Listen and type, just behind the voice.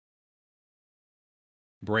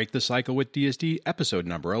Break the Cycle with DSD, episode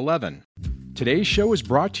number 11. Today's show is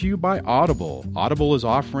brought to you by Audible. Audible is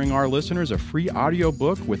offering our listeners a free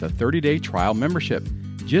audiobook with a 30-day trial membership.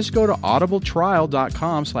 Just go to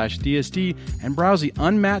audibletrial.com/DSD and browse the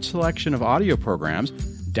unmatched selection of audio programs,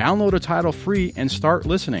 download a title free, and start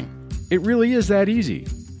listening. It really is that easy.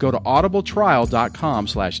 Go to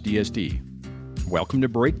audibletrial.com/DSD. Welcome to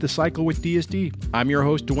Break the Cycle with DSD. I'm your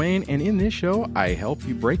host, Dwayne, and in this show, I help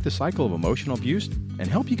you break the cycle of emotional abuse and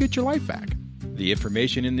help you get your life back. The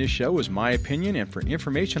information in this show is my opinion and for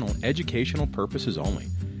informational and educational purposes only.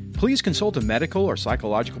 Please consult a medical or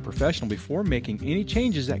psychological professional before making any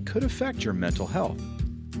changes that could affect your mental health.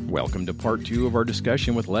 Welcome to part 2 of our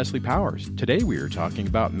discussion with Leslee Powers. Today we are talking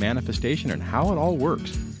about manifestation and how it all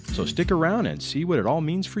works. So stick around and see what it all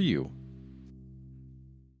means for you.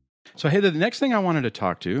 So, hey, the next thing I wanted to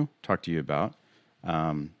talk to you about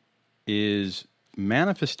is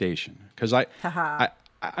manifestation. Because I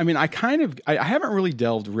haven't really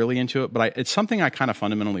delved really into it, but it's something I kind of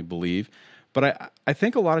fundamentally believe. But I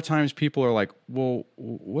think a lot of times people are like, well,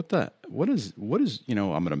 what is, I'm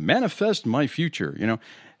going to manifest my future,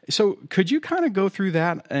 So could you kind of go through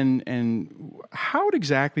that and how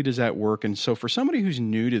exactly does that work? And so for somebody who's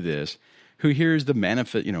new to this, who hears the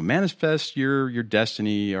manifest your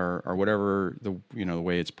destiny or whatever the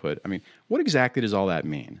way it's put. I mean, what exactly does all that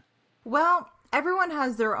mean? Well, everyone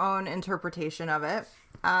has their own interpretation of it.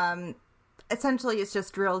 Essentially, it's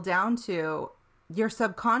just drilled down to your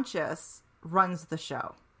subconscious runs the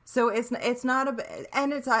show. So it's not about,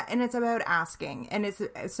 and it's about asking. And it's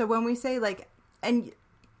so when we say like, and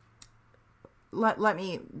let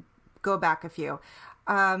me go back a few.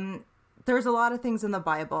 There's a lot of things in the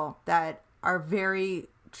Bible that are very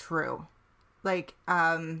true. Like,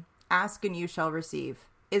 ask and you shall receive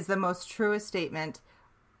is the most truest statement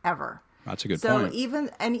ever. That's a good point. So even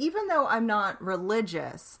though I'm not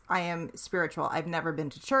religious, I am spiritual. I've never been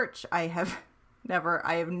to church. I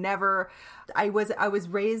was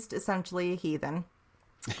raised essentially a heathen.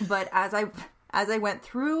 But as I went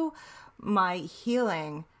through my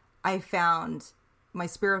healing, I found my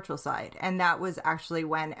spiritual side. And that was actually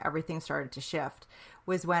when everything started to shift,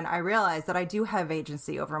 was when I realized that I do have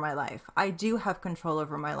agency over my life. I do have control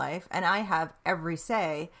over my life, and I have every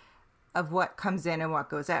say of what comes in and what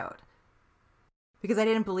goes out. Because I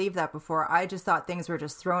didn't believe that before. I just thought things were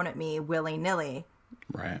just thrown at me willy-nilly.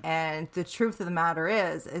 Right. And the truth of the matter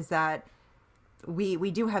is that we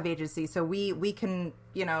do have agency. So we can,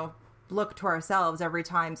 look to ourselves every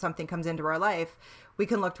time something comes into our life. We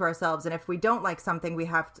can look to ourselves, and if we don't like something, we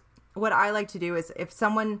have to. What I like to do is if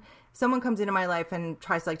someone comes into my life and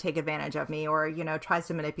tries to take advantage of me or, tries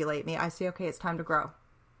to manipulate me, I say, okay, it's time to grow.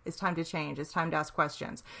 It's time to change. It's time to ask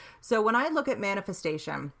questions. So when I look at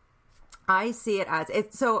manifestation, I see it as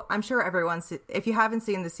it. So I'm sure if you haven't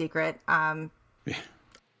seen The Secret,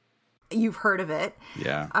 you've heard of it.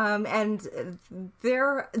 Yeah. And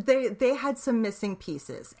they had some missing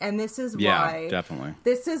pieces. And this is why, definitely.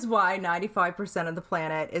 This is why 95% of the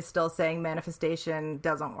planet is still saying manifestation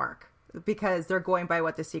doesn't work, because they're going by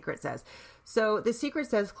what The Secret says. So The Secret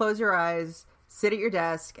says, close your eyes, sit at your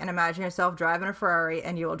desk, and imagine yourself driving a Ferrari,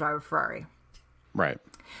 and you will drive a Ferrari. Right.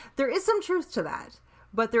 There is some truth to that,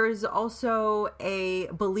 but there is also a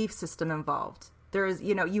belief system involved. There's,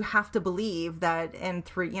 you have to believe that in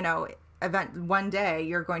one day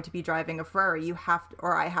you're going to be driving a Ferrari.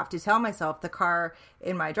 I have to tell myself the car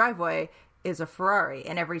in my driveway is a Ferrari.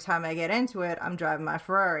 And every time I get into it, I'm driving my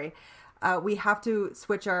Ferrari. We have to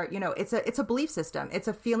switch our, it's a belief system. It's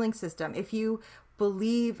a feeling system. If you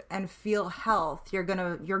believe and feel health, you're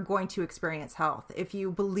going to experience health. If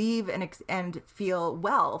you believe and feel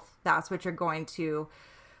wealth, that's what you're going to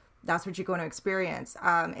experience.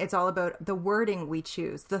 It's all about the wording we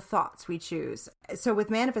choose, the thoughts we choose. So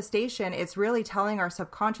with manifestation, it's really telling our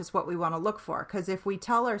subconscious what we want to look for. Because if we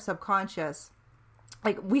tell our subconscious,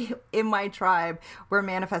 like in my tribe, we're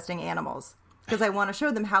manifesting animals. Because I want to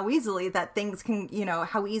show them how easily that things can,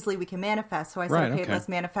 how easily we can manifest. So I said, okay, let's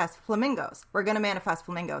manifest flamingos. We're going to manifest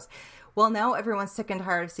flamingos. Well, now everyone's sick and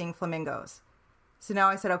tired of seeing flamingos. So now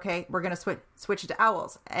I said, okay, we're going to switch it to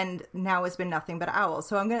owls. And now it's been nothing but owls.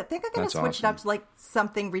 So I'm going to switch it up to like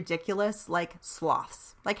something ridiculous like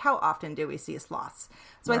sloths. Like how often do we see sloths?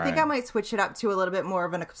 So I think I might switch it up to a little bit more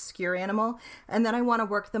of an obscure animal. And then I want to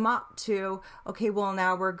work them up to, okay, well,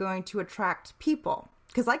 now we're going to attract people.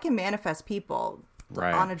 Because I can manifest people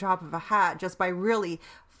on a drop of a hat just by really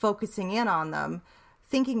focusing in on them,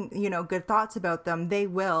 thinking, good thoughts about them. They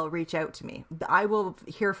will reach out to me. I will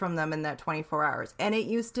hear from them in that 24 hours. And it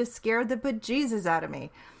used to scare the bejesus out of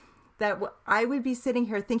me. that I would be sitting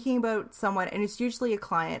here thinking about someone, and it's usually a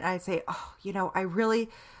client. I'd say, oh,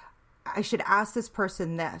 I should ask this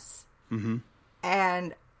person this. Mm-hmm.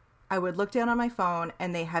 And I would look down on my phone,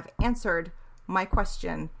 and they have answered my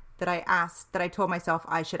question that I told myself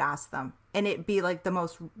I should ask them. And it'd be like the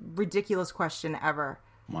most ridiculous question ever.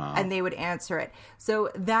 Wow. And they would answer it. So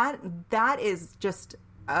that is just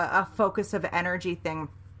a focus of energy thing.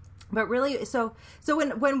 But really, so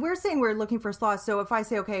when we're saying we're looking for sloths, so if I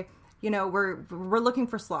say, okay, we're looking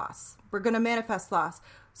for sloths, we're going to manifest sloths.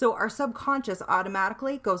 So our subconscious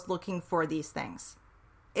automatically goes looking for these things.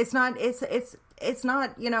 It's not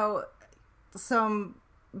some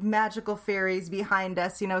magical fairies behind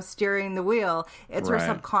us, steering the wheel. It's our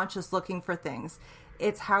subconscious looking for things.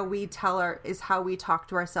 It's how we how we talk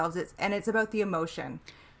to ourselves. It's about the emotion.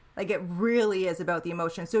 Like, it really is about the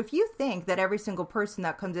emotion. So if you think that every single person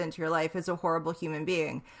that comes into your life is a horrible human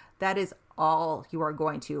being, that is all you are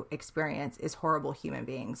going to experience is horrible human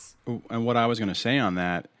beings. And what I was going to say on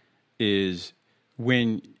that is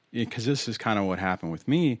because this is kind of what happened with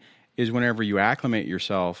me, is whenever you acclimate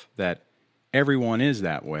yourself that everyone is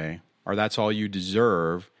that way, or that's all you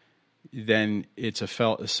deserve, then it's a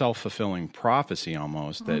self-fulfilling prophecy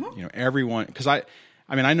almost that, everyone, because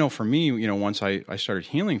I know for me, once I started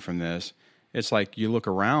healing from this, it's like you look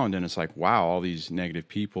around and it's like, wow, all these negative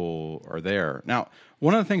people are there. Now,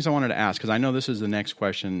 one of the things I wanted to ask, because I know this is the next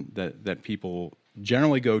question that people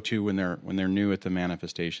generally go to when they're new at the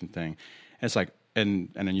manifestation thing. And it's like, and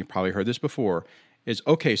then you probably heard this before, is,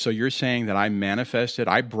 okay, so you're saying that I manifested,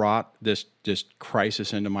 I brought this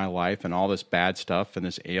crisis into my life and all this bad stuff and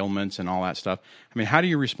this ailments and all that stuff. I mean, how do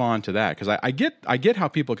you respond to that? Because I get how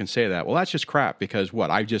people can say that. Well, that's just crap, because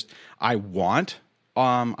what? I want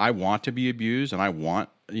to be abused, and I want,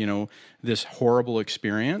 this horrible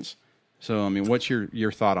experience. So, I mean, what's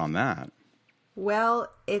your thought on that?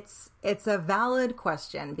 Well, it's a valid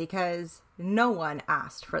question, because no one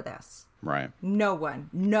asked for this. Right. No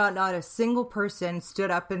one. Not a single person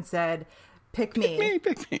stood up and said, pick me.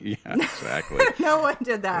 Pick me. Yeah, exactly. No one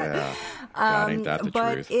did that. Yeah. God, ain't that the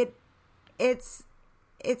but truth?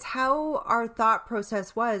 It's how our thought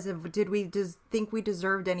process was. Did we just think we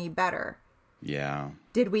deserved any better? Yeah.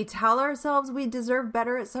 Did we tell ourselves we deserved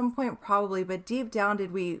better at some point? Probably. But deep down,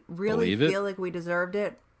 did we really feel like we deserved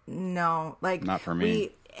it? No. Like, not for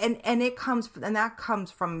me. And that comes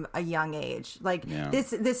from a young age. Like,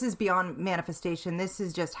 this is beyond manifestation. This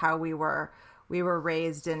is just how we were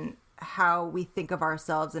raised, and how we think of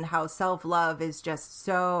ourselves, and how self-love is just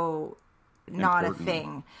so not important. A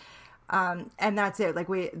thing. And that's it. Like,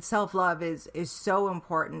 self-love is so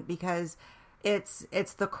important, because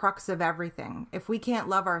it's the crux of everything. If we can't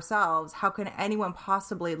love ourselves, how can anyone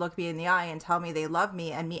possibly look me in the eye and tell me they love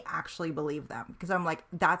me and me actually believe them? Because I'm like,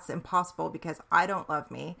 that's impossible, because I don't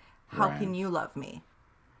love me. How can you love me?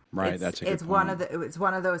 Right. That's a good point. It's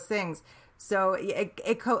one of those things. So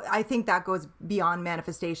I think that goes beyond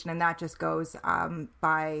manifestation, and that just goes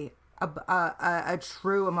by a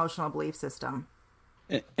true emotional belief system.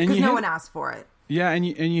 Because no one asked for it. Yeah, and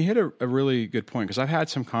you hit a really good point, because I've had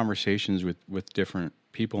some conversations with different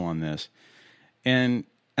people on this, and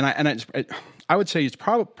I would say it's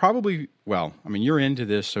probably, well, I mean, you're into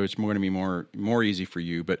this, so it's going to be more easy for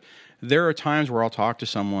you. But there are times where I'll talk to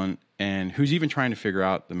someone and who's even trying to figure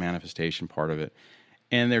out the manifestation part of it,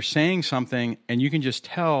 and they're saying something, and you can just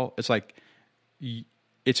tell it's like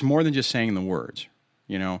it's more than just saying the words,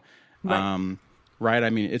 Right. Right.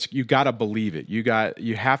 I mean, you got to believe it. You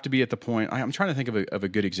have to be at the point. I'm trying to think of a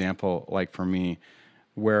good example, like for me,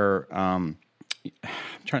 where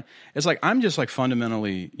it's like I'm just like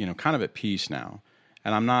fundamentally, kind of at peace now,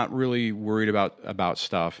 and I'm not really worried about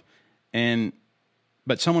stuff.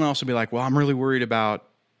 But someone else will be like, well, I'm really worried about,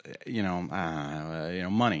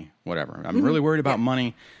 money, whatever. I'm really worried about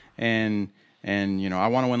money, and I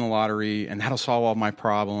want to win the lottery, and that'll solve all my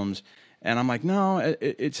problems. And I'm like, no,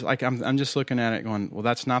 it's like I'm just looking at it going, well,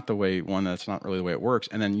 that's not the way. That's not really the way it works.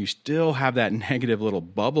 And then you still have that negative little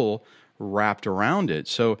bubble wrapped around it.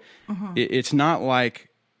 So it's not like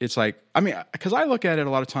I mean, because I look at it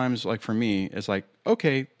a lot of times, like for me, it's like,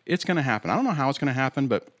 okay, it's going to happen. I don't know how it's going to happen,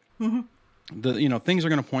 but things are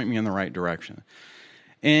going to point me in the right direction.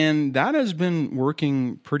 And that has been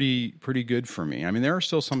working pretty good for me. I mean, there are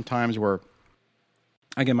still some times where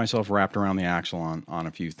I get myself wrapped around the axle on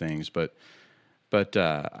a few things, but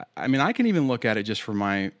I mean, I can even look at it just for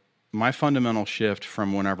my fundamental shift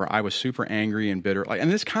from whenever I was super angry and bitter,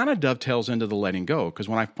 and this kind of dovetails into the letting go, because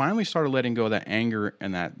when I finally started letting go of that anger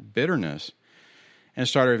and that bitterness, and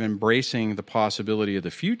started embracing the possibility of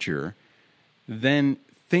the future, then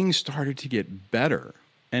things started to get better,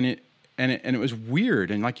 and and it was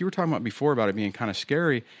weird. And like you were talking about before about it being kind of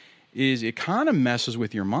scary, is it kind of messes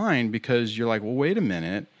with your mind because you're like, well, wait a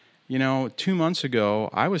minute. 2 months ago,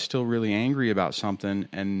 I was still really angry about something,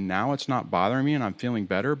 and now it's not bothering me, and I'm feeling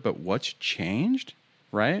better. But what's changed,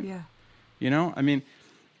 right? Yeah.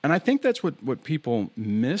 And I think that's what people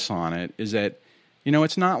miss on it is that,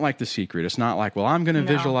 it's not like The Secret. It's not like, well, I'm going to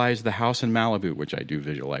visualize the house in Malibu, which I do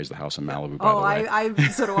visualize the house in Malibu, by the way.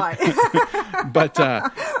 So do I. But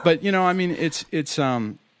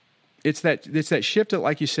it's that shift that,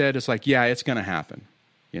 like you said, it's like, yeah, it's going to happen.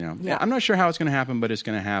 Yeah. I'm not sure how it's going to happen, but it's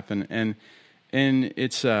going to happen. And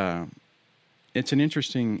it's an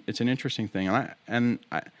interesting thing. And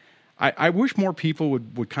I wish more people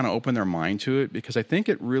would kind of open their mind to it, because I think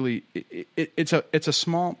it really, it's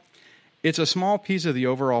a small piece of the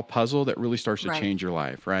overall puzzle that really starts to change your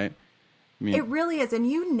life. Right. It really is. And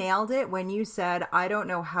you nailed it when you said, I don't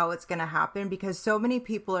know how it's going to happen, because so many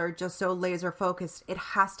people are just so laser focused. It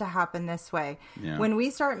has to happen this way. Yeah. When we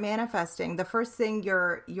start manifesting, the first thing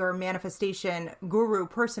your manifestation guru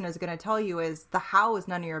person is going to tell you is the how is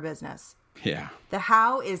none of your business. Yeah. The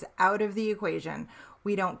how is out of the equation.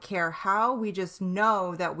 We don't care how, we just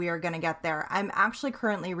know that we are going to get there. I'm actually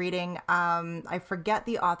currently reading, I forget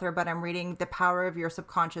the author, but I'm reading The Power of Your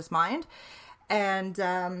Subconscious Mind. And,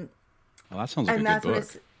 well, that sounds like a good book.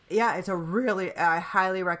 It's a really, I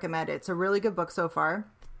highly recommend it. It's a really good book so far.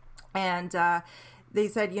 And they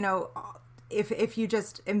said, if you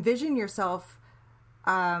just envision yourself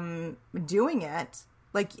doing it,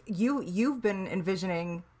 like you've been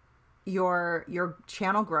envisioning your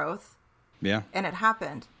channel growth. Yeah. And it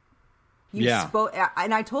happened. You spoke,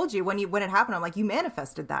 and I told you when it happened, I'm like, you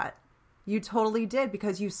manifested that. You totally did,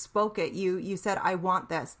 because you spoke it. You said, I want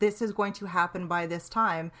this. This is going to happen by this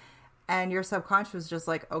time. And your subconscious was just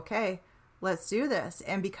like, okay, let's do this.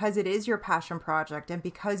 And because it is your passion project, and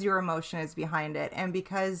because your emotion is behind it, and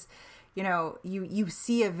because, you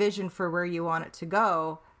see a vision for where you want it to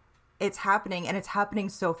go, it's happening, and it's happening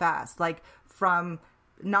so fast. Like from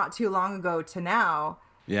not too long ago to now.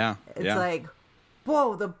 Yeah. It's like,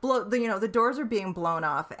 whoa, the doors are being blown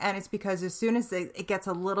off. And it's because as soon as it gets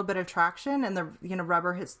a little bit of traction and the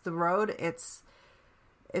rubber hits the road,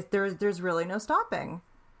 there's really no stopping.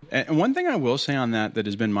 And one thing I will say on that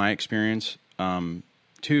has been my experience,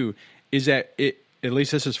 too, is that at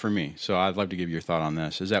least this is for me. So I'd love to give your thought on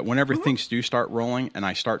this, is that whenever things do start rolling and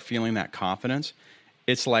I start feeling that confidence,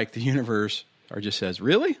 it's like the universe just says,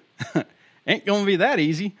 really? Ain't going to be that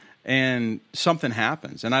easy. And something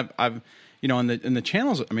happens. And I've in the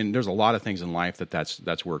channels, there's a lot of things in life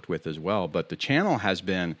that's worked with as well. But the channel has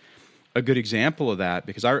been a good example of that,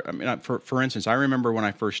 because for instance, I remember when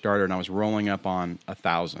I first started and I was rolling up on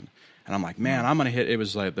 1,000, and I'm like, man, I'm going to hit, it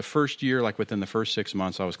was like the first year, like within the first 6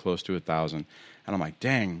 months, I was close to 1,000. And I'm like,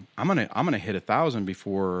 dang, I'm going to hit 1,000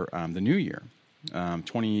 before the new year.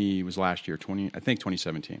 20 was last year, I think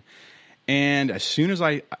 2017. And as soon as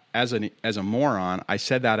as a moron, I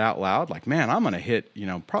said that out loud, like, man, I'm going to hit,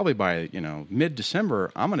 probably by,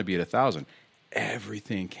 mid-December, I'm going to be at 1,000.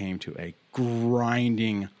 Everything came to a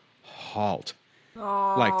grinding halt.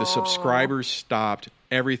 Oh. Like the subscribers stopped,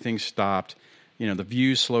 everything stopped, the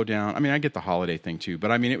views slowed down. I get the holiday thing too,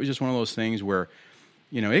 but it was just one of those things where,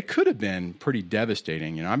 it could have been pretty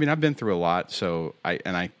devastating. I've been through a lot, so I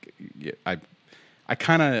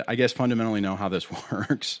kind of, I guess, fundamentally know how this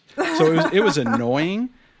works. So it was annoying,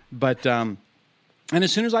 but and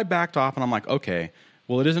as soon as I backed off and I'm like, okay,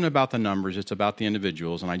 well, it isn't about the numbers, it's about the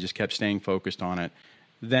individuals, and I just kept staying focused on it,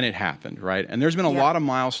 then it happened, right? And there's been a lot of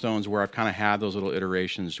milestones where I've kind of had those little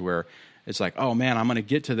iterations where it's like, oh man, I'm going to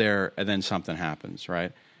get to there, and then something happens,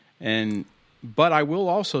 right? But I will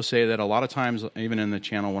also say that a lot of times, even in the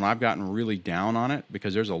channel, when I've gotten really down on it,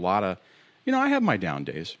 because there's a lot of, I have my down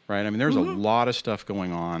days, right? There's a lot of stuff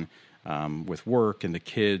going on with work and the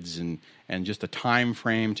kids and just a time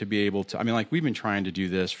frame to be able to, like we've been trying to do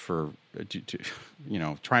this for,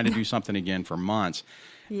 trying to do something again for months.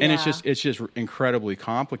 Yeah. And it's just incredibly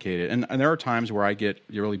complicated. And there are times where I get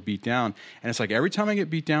really beat down, and it's like every time I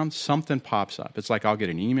get beat down, something pops up. It's like I'll get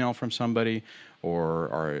an email from somebody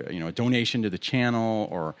or a donation to the channel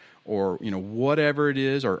or whatever it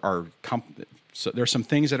is, so there's some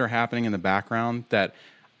things that are happening in the background that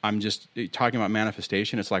I'm just talking about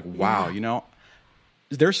manifestation. It's like, wow,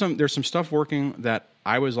 there's some stuff working that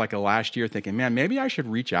I was like last year thinking, man, maybe I should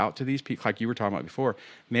reach out to these people, like you were talking about before.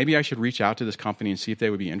 Maybe I should reach out to this company and see if they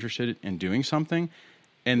would be interested in doing something.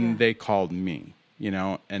 And they called me,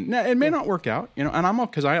 and it may not work out, and I'm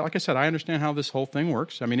up because like I said, I understand how this whole thing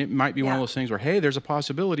works. It might be one of those things where, hey, there's a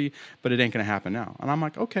possibility, but it ain't going to happen now. And I'm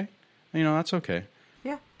like, okay, that's okay.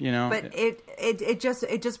 Yeah. You know, but it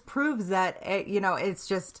just proves that it's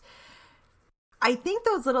just, I think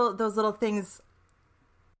those little things.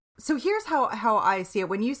 So here's how I see it.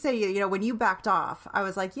 When you say, when you backed off, I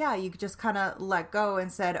was like, yeah, you just kind of let go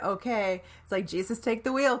and said, okay, it's like Jesus take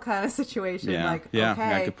the wheel kind of situation. Yeah. Like, Yeah. okay,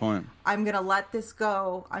 Yeah, good point. I'm going to let this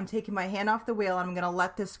go. I'm taking my hand off the wheel and I'm going to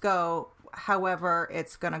let this go however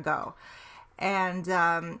it's going to go.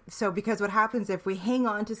 And so because what happens if we hang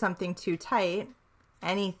on to something too tight,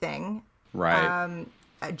 anything, right,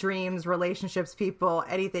 dreams, relationships, people,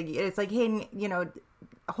 anything, it's like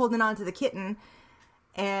holding on to the kitten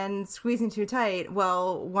and squeezing too tight.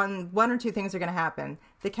 Well, one or two things are going to happen.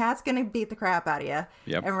 The cat's going to beat the crap out of you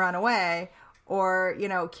and run away, or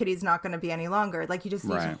Kitty's not going to be any longer. Like, you just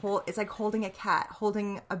need to hold. It's like holding a cat,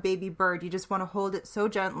 holding a baby bird. You just want to hold it so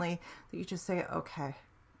gently that you just say, okay,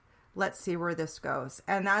 let's see where this goes.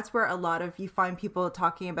 And that's where a lot of you find people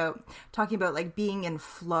talking about like being in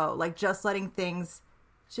flow, like just letting things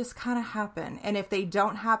just kind of happen. And if they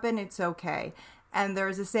don't happen, it's okay. And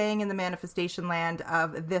there's a saying in the manifestation land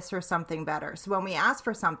of this or something better. So when we ask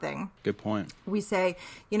for something, good point, we say,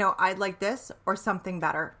 I'd like this or something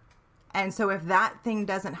better. And so if that thing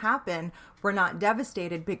doesn't happen, we're not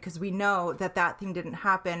devastated, because we know that thing didn't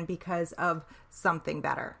happen because of something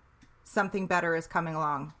better. Something better is coming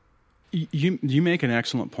along. You make an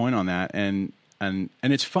excellent point on that, and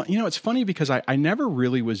it's fun. It's funny because I never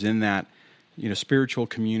really was in that spiritual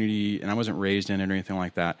community, and I wasn't raised in it or anything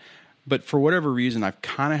like that. But for whatever reason, I've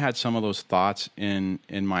kind of had some of those thoughts in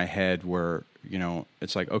my head where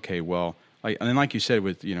it's like, okay, well, like you said,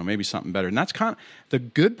 with maybe something better. And that's kind of the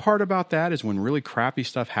good part about that, is when really crappy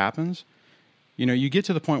stuff happens, you get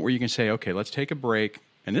to the point where you can say, okay, let's take a break,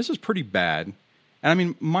 and this is pretty bad. And I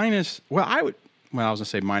mean, minus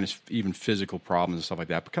even physical problems and stuff like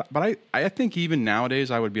that. But I think even nowadays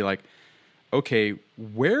I would be like, okay,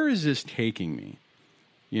 where is this taking me?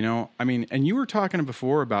 I mean, and you were talking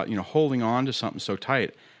before about, holding on to something so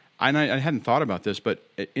tight. And I hadn't thought about this, but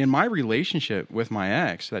in my relationship with my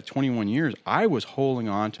ex, that 21 years, I was holding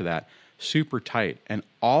on to that super tight. And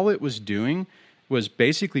all it was doing was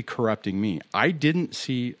basically corrupting me. I didn't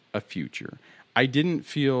see a future. I didn't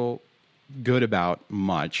feel good about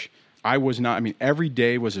much. I was not, I mean, every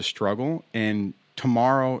day was a struggle, and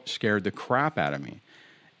tomorrow scared the crap out of me.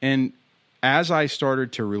 And as I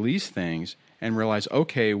started to release things and realize,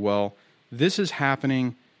 okay, well, this is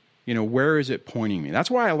happening, where is it pointing me? That's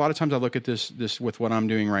why a lot of times I look at this with what I'm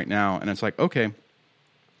doing right now, and it's like, okay,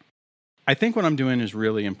 I think what I'm doing is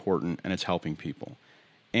really important and it's helping people.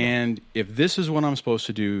 And if this is what I'm supposed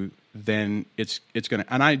to do, then it's going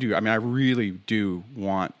to, and I really do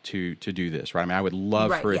want to do this, right? I mean, I would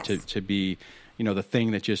love for it to be, the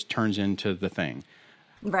thing that just turns into the thing.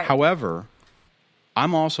 Right. However,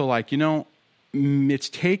 I'm also like, it's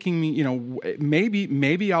taking me,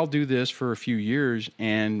 maybe I'll do this for a few years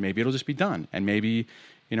and maybe it'll just be done. And maybe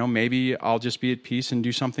I'll just be at peace and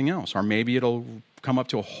do something else. Or maybe it'll come up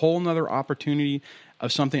to a whole nother opportunity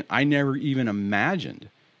of something I never even imagined.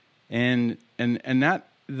 And that,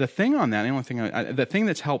 the thing on that, the thing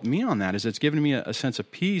that's helped me on that is it's given me a sense of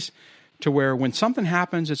peace, to where when something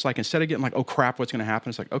happens, it's like, instead of getting like, oh crap, what's going to happen?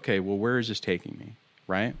 It's like, okay, well, where is this taking me?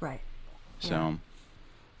 Right. Right. So,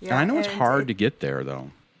 yeah. And I know it's hard to get there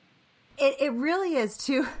though. It really is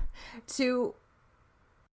to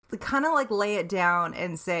kind of like lay it down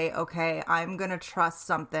and say, okay, I'm going to trust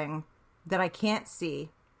something that I can't see.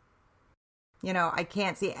 I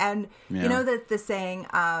can't see. And that the saying,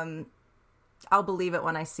 I'll believe it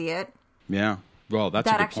when I see it. Yeah. Well, that's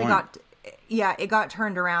a good actually point. It got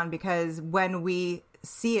turned around, because when we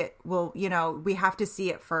see it, we have to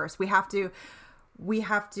see it first. We have to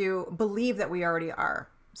believe that we already are.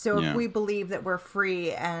 So if we believe that we're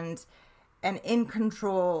free and in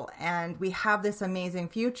control and we have this amazing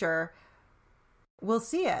future, we'll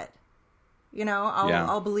see it.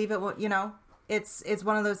 I'll believe it. It's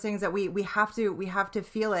one of those things that we have to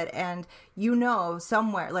feel it. And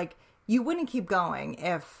somewhere, like, you wouldn't keep going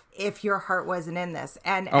if your heart wasn't in this.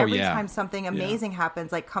 And every time something amazing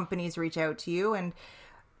happens, like, companies reach out to you, and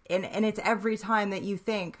it's every time that you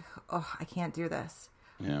think, oh, I can't do this,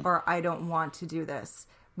 or I don't want to do this.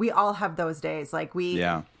 We all have those days. Like,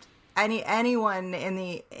 anyone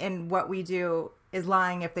in what we do is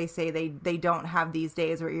lying if they say they don't have these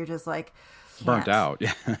days where you're just like, burnt out.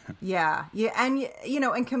 Yeah. And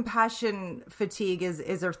and compassion fatigue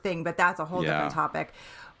is a thing, but that's a whole different topic.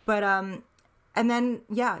 But and then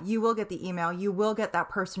you will get the email, you will get that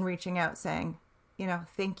person reaching out saying,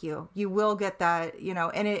 thank you. You will get that,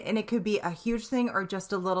 and it could be a huge thing or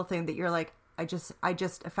just a little thing that you're like, I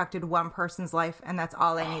just affected one person's life, and that's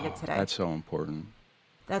all I needed today. That's so important.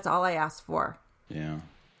 That's all I ask for. Yeah.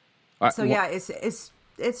 So yeah,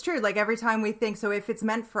 it's true. Like every time we think, so if it's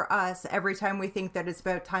meant for us, every time we think that it's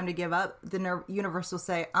about time to give up, the universe will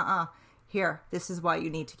say, here, this is why you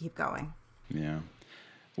need to keep going. Yeah.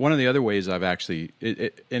 One of the other ways I've actually,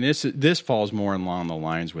 and this falls more along the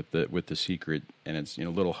lines with the secret, and it's a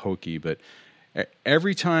little hokey, but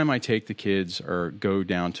every time I take the kids or go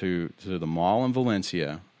down to the mall in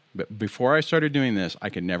Valencia, but before I started doing this, I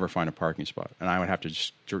could never find a parking spot, and I would have to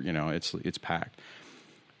just, it's packed.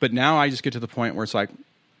 But now I just get to the point where it's like,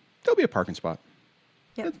 there'll be a parking spot.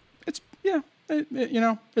 Yep. It's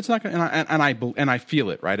not going to, and I feel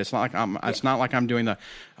it, right? It's not like it's not like I'm doing the,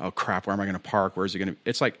 oh crap, where am I going to park? Where's it going to be?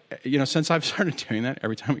 It's like, since I've started doing that,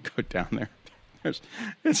 every time we go down there,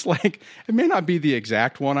 it's like, it may not be the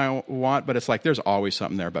exact one I want, but it's like, there's always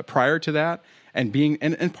something there. But prior to that, and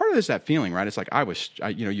part of it is that feeling, right? It's like,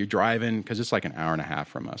 you're driving, cause it's like an hour and a half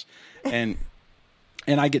from us. And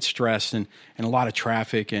I get stressed and a lot of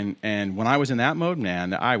traffic. And when I was in that mode,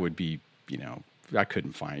 man, I would be, I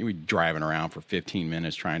couldn't find it. We'd be driving around for 15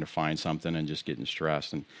 minutes trying to find something and just getting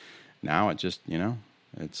stressed. And now it just,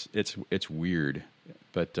 it's weird,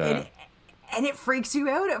 but, and it freaks you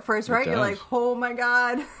out at first, right? You're like, oh my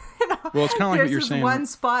God. Well, it's kind of like what you're saying. There's one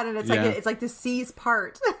spot and it's like the C's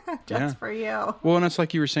part just for you. Well, and it's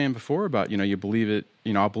like you were saying before about, you believe it,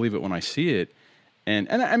 I'll believe it when I see it.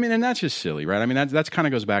 And I mean, and that's just silly, right? I mean, that's kind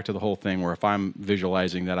of goes back to the whole thing where if I'm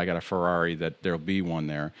visualizing that I got a Ferrari, that there'll be one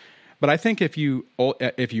there. But I think if you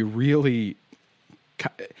really,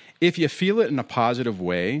 if you feel it in a positive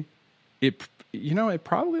way, it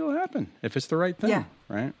probably will happen if it's the right thing,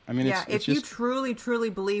 right? I mean, if you truly, truly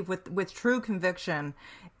believe with true conviction,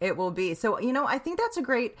 it will be. So, I think that's a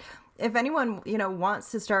great, if anyone, wants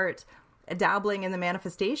to start dabbling in the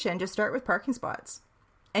manifestation, just start with parking spots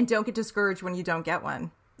and don't get discouraged when you don't get one.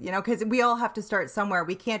 Because we all have to start somewhere.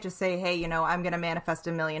 We can't just say, hey, I'm going to manifest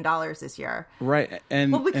 $1 million this year. Right.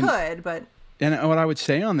 We could, but. And what I would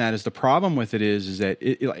say on that is the problem with it is that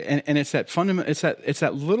it's that fundamental, it's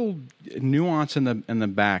that little nuance in the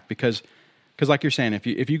back because like you're saying,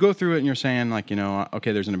 if you go through it and you're saying like,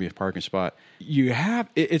 okay, there's going to be a parking spot,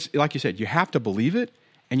 it's like you said, you have to believe it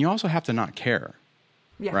and you also have to not care.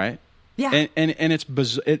 Yeah. Right. Yeah. And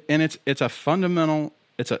it's a fundamental,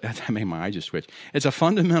 that made my eye just switch. It's a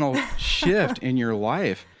fundamental shift in your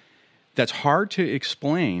life that's hard to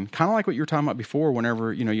explain. Kind of like what you were talking about before.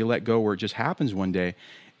 Whenever you let go, where it just happens one day.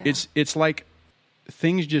 Yeah. It's like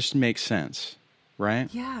things just make sense,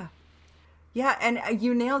 right? Yeah, yeah. And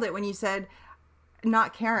you nailed it when you said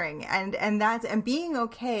not caring, and being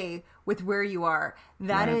okay with where you are.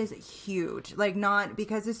 That is huge. Like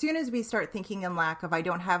because as soon as we start thinking in lack of, I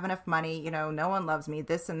don't have enough money, no one loves me,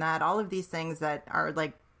 this and that, all of these things that are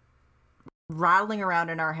like rattling around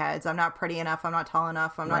in our heads. I'm not pretty enough. I'm not tall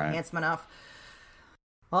enough. I'm not handsome enough.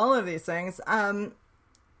 All of these things.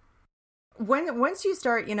 Once you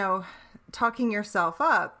start, talking yourself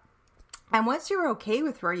up, and once you're okay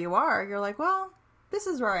with where you are, you're like, well, this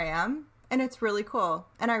is where I am, and it's really cool,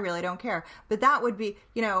 and I really don't care. But that would be,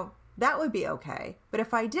 that would be okay. But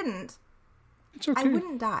if I didn't, it's okay. I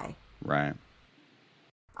wouldn't die. Right.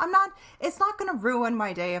 It's not going to ruin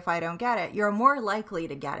my day if I don't get it. You're more likely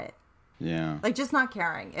to get it. Yeah. Like just not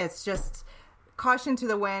caring. It's just caution to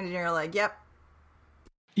the wind and you're like, yep.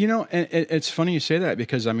 And it's funny you say that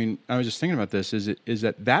because I mean, I was just thinking about this is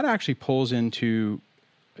that actually pulls into,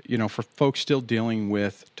 for folks still dealing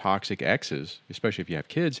with toxic exes, especially if you have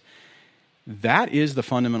kids, that is the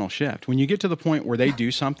fundamental shift. When you get to the point where they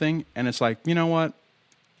do something and it's like, you know what?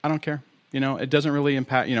 I don't care. It doesn't really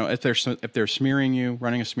impact, if they're smearing you,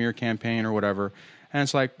 running a smear campaign or whatever. And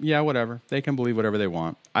it's like, yeah, whatever. They can believe whatever they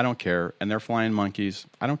want. I don't care. And they're flying monkeys.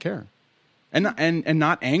 I don't care. And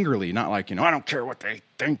not angrily, not like, I don't care what they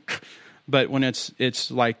think. But when it's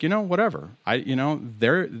like, whatever.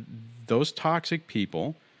 Those toxic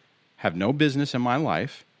people have no business in my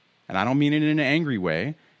life. And I don't mean it in an angry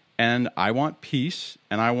way. And I want peace.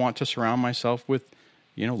 And I want to surround myself with,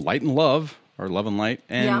 light and love, or love and light.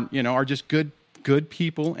 And, are just good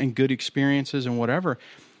people and good experiences and whatever.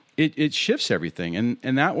 It shifts everything,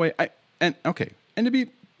 and that way, and to be,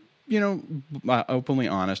 openly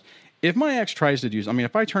honest, if my ex tries to do,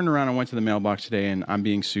 if I turned around and went to the mailbox today and I'm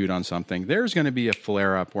being sued on something, there's going to be a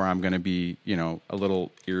flare up where I'm going to be, a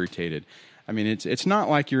little irritated. I mean, it's not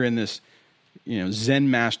like you're in this,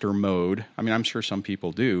 Zen master mode. I mean, I'm sure some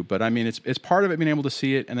people do, but I mean, it's part of it being able to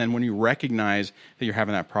see it, and then when you recognize that you're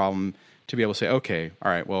having that problem, to be able to say, okay,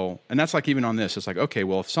 all right, well, and that's like even on this, it's like, okay,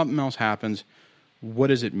 well, if something else happens, what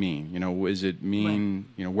does it mean? Is it mean,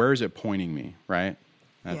 where is it pointing me? Right.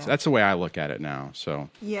 That's the way I look at it now. So.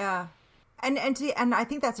 Yeah. And I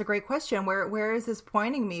think that's a great question. Where is this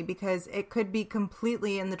pointing me? Because it could be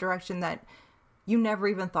completely in the direction that you never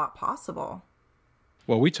even thought possible.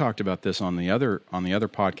 Well, we talked about this on the other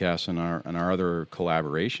podcasts and our other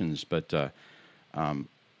collaborations, but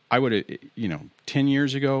I would have, 10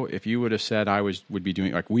 years ago, if you would have said would be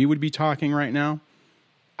doing, like we would be talking right now,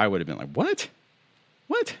 I would have been like, what?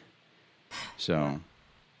 So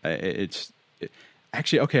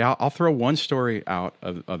actually, okay, I'll throw one story out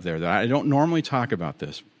of there that I don't normally talk about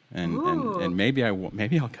this, and maybe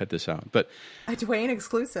I'll cut this out, but a Dwayne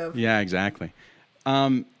exclusive. Yeah, exactly.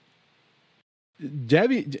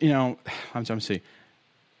 Debbie, I'm see.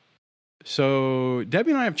 So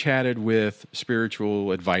Debbie and I have chatted with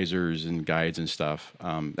spiritual advisors and guides and stuff.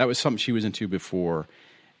 That was something she was into before,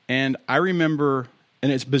 and I remember,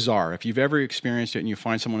 and it's bizarre if you've ever experienced it, and you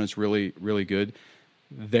find someone that's really, really good.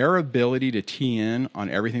 Their ability to tee in on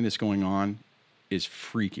everything that's going on is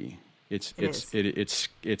freaky. It's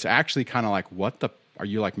actually kind of like, are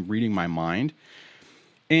you like reading my mind?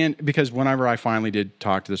 And because whenever I finally did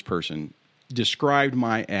talk to this person, described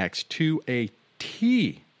my ex to a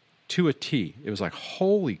T. It was like,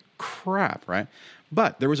 holy crap, right?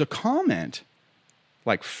 But there was a comment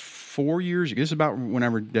like 4 years ago. This is about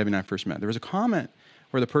whenever Debbie and I first met. There was a comment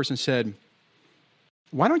where the person said,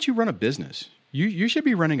 "Why don't you run a business? You should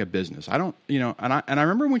be running a business." I don't, and I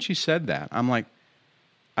remember when she said that, I'm like,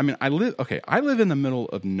 I live in the middle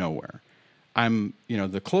of nowhere. I'm,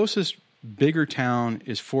 the closest bigger town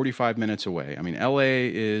is 45 minutes away. I mean,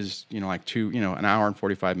 LA is, like an hour and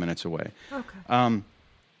 45 minutes away. Okay.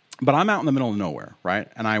 But I'm out in the middle of nowhere, right?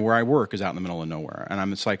 And where I work is out in the middle of nowhere.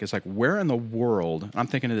 And it's like, where in the world? I'm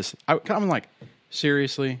thinking of this. I'm like,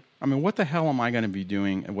 seriously? I mean, what the hell am I going to be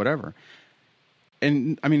doing and whatever?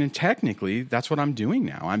 And technically that's what I'm doing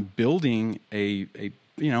now. I'm building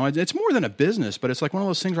it's more than a business, but it's like one of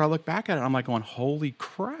those things where I look back at it, I'm like going, holy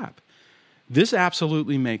crap. This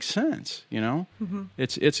absolutely makes sense, Mm-hmm.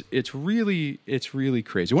 It's really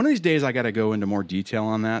crazy. One of these days I got to go into more detail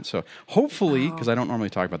on that. So hopefully, because I don't normally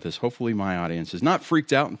talk about this, hopefully my audience is not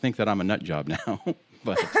freaked out and think that I'm a nut job now.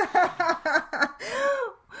 But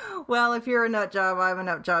well, if you're a nut job, I'm a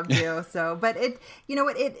nut job too. So, but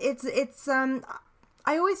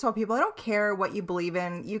I always tell people, I don't care what you believe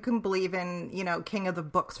in. You can believe in, King of the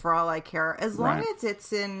Books for all I care, as long as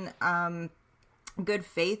it's in good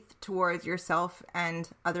faith towards yourself and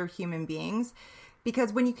other human beings.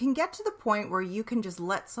 Because when you can get to the point where you can just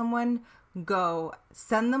let someone go,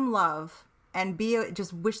 send them love, and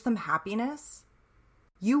just wish them happiness,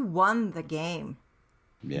 you won the game.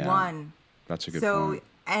 Yeah, won. That's a good point.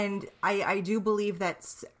 And I do believe that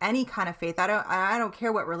any kind of faith, I don't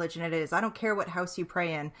care what religion it is. I don't care what house you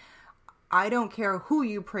pray in. I don't care who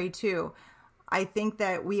you pray to. I think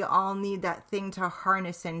that we all need that thing to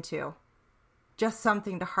harness into. Just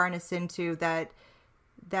something to harness into that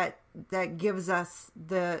gives us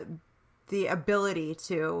the ability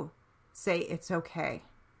to say it's okay.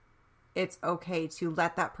 It's okay to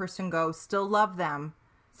let that person go, still love them,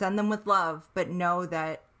 send them with love, but know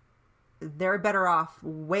that they're better off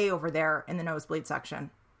way over there in the nosebleed section.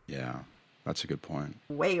 Yeah, that's a good point.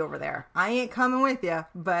 Way over there. I ain't coming with you,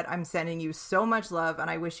 but I'm sending you so much love, and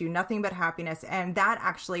I wish you nothing but happiness. And that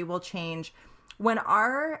actually will change when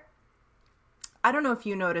I don't know if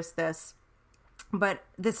you noticed this, but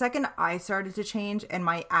the second I started to change and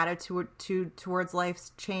my attitude towards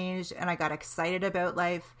life changed and I got excited about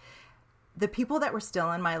life, the people that were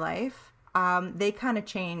still in my life, they kind of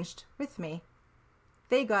changed with me.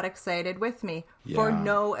 They got excited with me for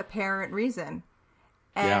no apparent reason.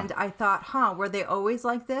 And I thought, were they always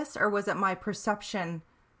like this? Or was it my perception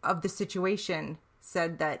of the situation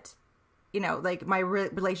said that, like my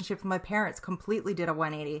relationship with my parents completely did a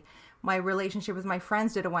 180. My relationship with my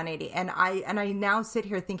friends did a 180. And I now sit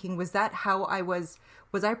here thinking, was that how I was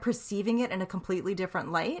I perceiving it in a completely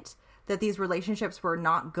different light? That these relationships were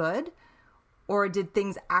not good? Or did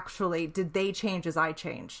they change as I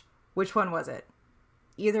change? Which one was it?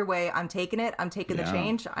 Either way, I'm taking it. I'm taking the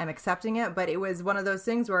change. I'm accepting it. But it was one of those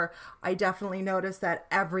things where I definitely noticed that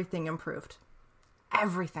everything improved.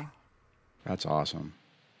 Everything. That's awesome.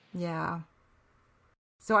 Yeah.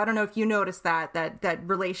 So I don't know if you noticed that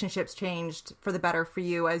relationships changed for the better for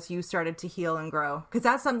you as you started to heal and grow. Because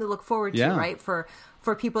that's something to look forward to, right? For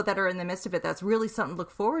people that are in the midst of it, that's really something to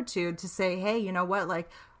look forward to say, hey, you know what? Like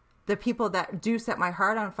the people that do set my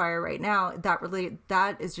heart on fire right now,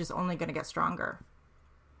 that is just only going to get stronger.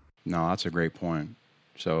 No, that's a great point.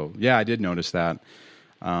 So yeah, I did notice that.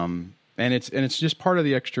 And it's just part of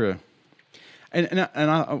the extra. And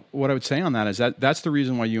what I would say on that is that's the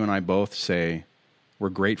reason why you and I both say we're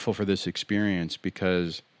grateful for this experience,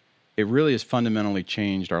 because it really has fundamentally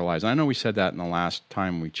changed our lives. I know we said that in the last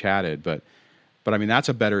time we chatted, but I mean, that's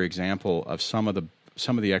a better example of some of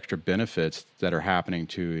the extra benefits that are happening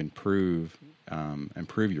to improve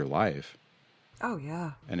your life. Oh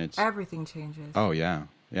yeah. And it's everything changes. Oh yeah.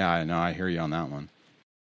 Yeah, I know. I hear you on that one.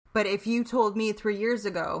 But if you told me 3 years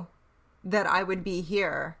ago that I would be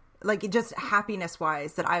here, like just happiness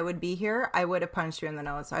wise, that I would be here, I would have punched you in the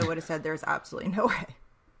nose. I would have said, there's absolutely no way.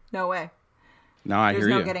 No way. No, I hear you.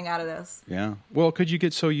 There's no getting out of this. Yeah. Well, could you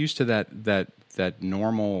get so used to that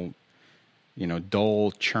normal,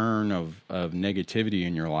 dull churn of negativity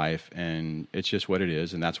in your life, and it's just what it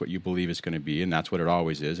is, and that's what you believe it's going to be, and that's what it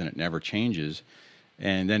always is, and it never changes.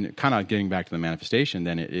 And then kind of getting back to the manifestation,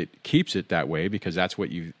 then it keeps it that way because that's what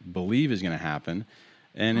you believe is going to happen.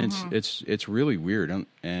 And it's really weird.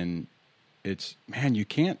 And it's, man, you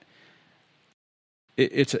can't,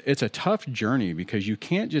 it's a tough journey because you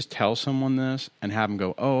can't just tell someone this and have them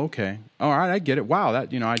go, oh, okay. All right. I get it. Wow.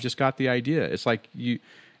 That, I just got the idea. It's like you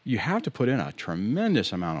have to put in a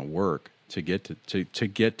tremendous amount of work to get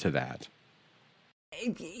to that.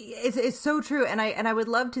 It's so true, and I would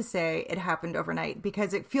love to say it happened overnight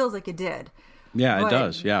because it feels like it did. Yeah, it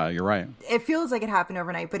does. Yeah, you're right. It feels like it happened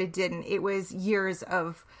overnight, but it didn't. It was years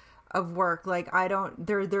of work. Like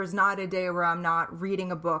there's not a day where I'm not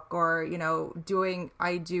reading a book or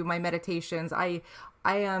I do my meditations. I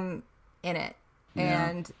am in it,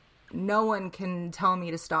 and no one can tell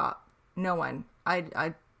me to stop. No one.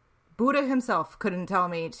 I Buddha himself couldn't tell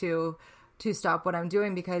me to stop what I'm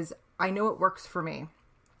doing because I know it works for me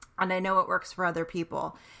and I know it works for other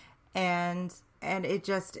people. And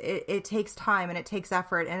it takes time and it takes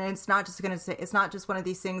effort. And it's not just one of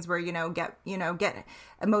these things where, get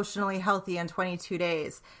emotionally healthy in 22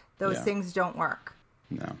 days. Those things don't work.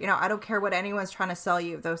 No. I don't care what anyone's trying to sell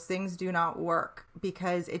you. Those things do not work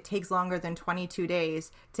because it takes longer than 22 days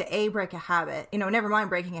to break a habit. Never mind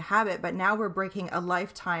breaking a habit, but now we're breaking a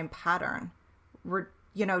lifetime pattern. We're,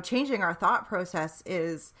 changing our thought process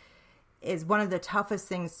is one of the toughest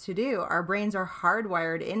things to do. Our brains are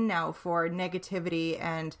hardwired in now for negativity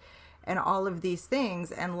and all of these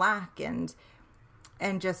things and lack and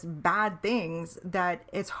just bad things that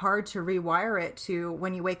it's hard to rewire it to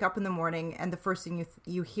when you wake up in the morning and the first thing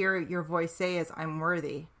you hear your voice say is, I'm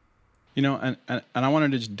worthy. And I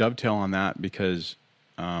wanted to just dovetail on that because,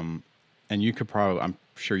 and you could probably, I'm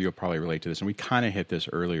sure you'll probably relate to this, and we kind of hit this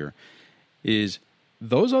earlier, is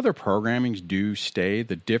those other programmings do stay.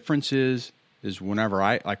 The difference is whenever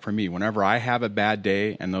I have a bad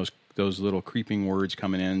day and those little creeping words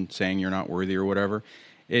coming in saying you're not worthy or whatever,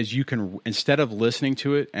 is you can, instead of listening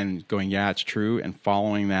to it and going, yeah, it's true, and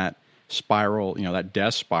following that spiral, that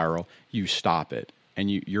death spiral, you stop it. And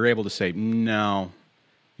you're able to say, no,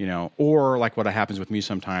 or like what happens with me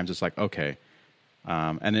sometimes, it's like, okay,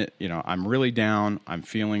 and it, I'm really down, I'm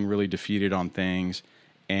feeling really defeated on things,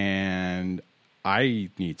 and I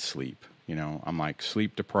need sleep. I'm like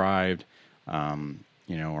sleep deprived,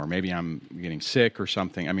 or maybe I'm getting sick or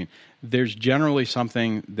something. I mean, there's generally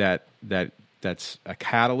something that's a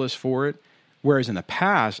catalyst for it. Whereas in the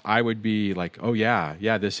past, I would be like, oh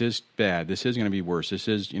yeah, this is bad. This is going to be worse. This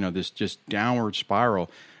is, this just downward spiral.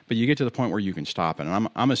 But you get to the point where you can stop it. And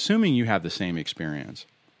I'm assuming you have the same experience.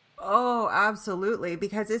 Oh, absolutely.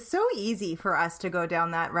 Because it's so easy for us to go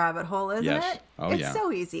down that rabbit hole, isn't it? Oh, it's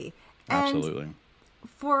so easy. Absolutely. And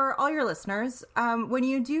for all your listeners, when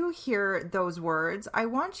you do hear those words, I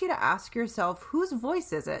want you to ask yourself, whose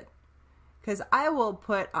voice is it? Because I will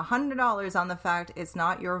put $100 on the fact it's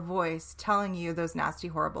not your voice telling you those nasty,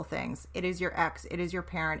 horrible things. It is your ex. It is your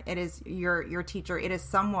parent. It is your teacher. It is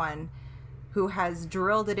someone who has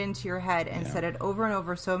drilled it into your head and said it over and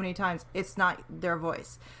over so many times. It's not their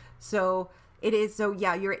voice. So it is. So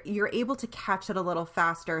yeah, you're able to catch it a little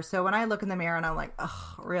faster. So when I look in the mirror and I'm like,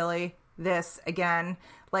 oh, really? This again?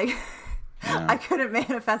 Like, I couldn't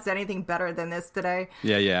manifest anything better than this today.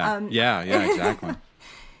 Yeah, exactly.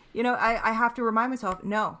 I have to remind myself,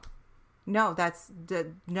 no, that's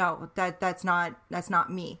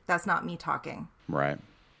not me. That's not me talking. Right.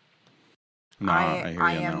 No, I hear you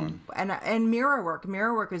on that one. And mirror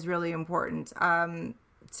work is really important.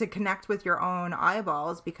 To connect with your own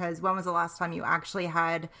eyeballs, because when was the last time you actually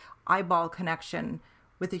had eyeball connection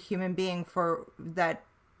with a human being for that,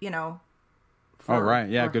 oh, right.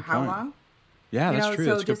 Yeah. Good how point. long? Yeah, that's true.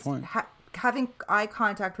 So that's a good point. Having eye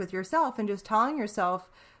contact with yourself and just telling yourself,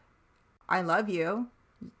 I love you,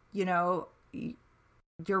 you're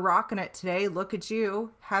rocking it today. Look at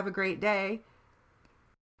you. Have a great day.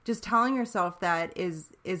 just telling yourself that is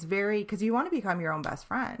very, because you want to become your own best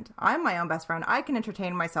friend. I'm my own best friend. I can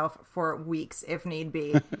entertain myself for weeks if need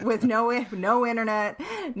be with no internet,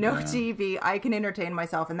 no TV. I can entertain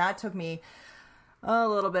myself. And that took me a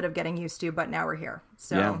little bit of getting used to, but now we're here.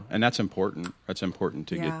 So yeah, and that's important. That's important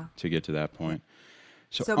to get to that point.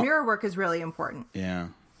 So mirror work is really important. Yeah.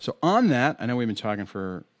 So on that, I know we've been talking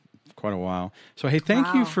for quite a while. So, hey,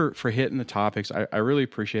 thank you for hitting the topics. I really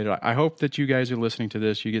appreciate it. I hope that you guys are listening to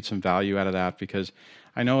this, you get some value out of that, because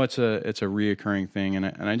I know it's a reoccurring thing. And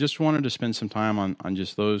I just wanted to spend some time on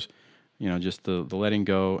just those, just the letting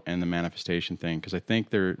go and the manifestation thing. Because I think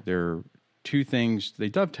they're two things, they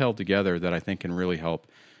dovetail together that I think can really help.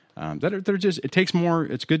 It takes more,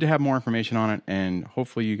 it's good to have more information on it. And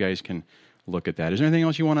hopefully you guys can look at that. Is there anything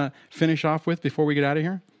else you want to finish off with before we get out of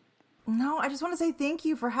here? No, I just want to say thank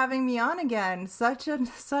you for having me on again. Such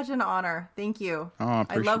an honor. Thank you. Oh,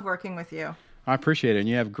 I love working with you. I appreciate it. And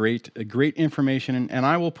you have great information. And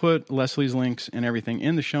I will put Leslie's links and everything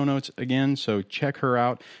in the show notes again. So check her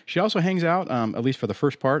out. She also hangs out, at least for the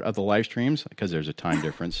first part of the live streams, because there's a time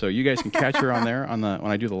difference. So you guys can catch her on there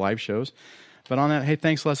when I do the live shows. But on that, hey,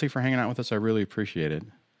 thanks, Leslee, for hanging out with us. I really appreciate it.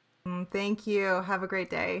 Thank you. Have a great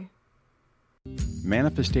day.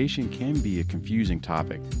 Manifestation can be a confusing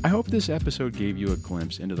topic. I hope this episode gave you a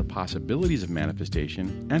glimpse into the possibilities of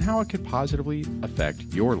manifestation and how it could positively affect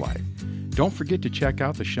your life. Don't forget to check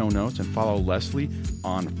out the show notes and follow Leslee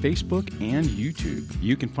on Facebook and YouTube.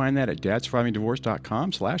 You can find that at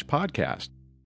dadsurvivingdivorce.com/podcast.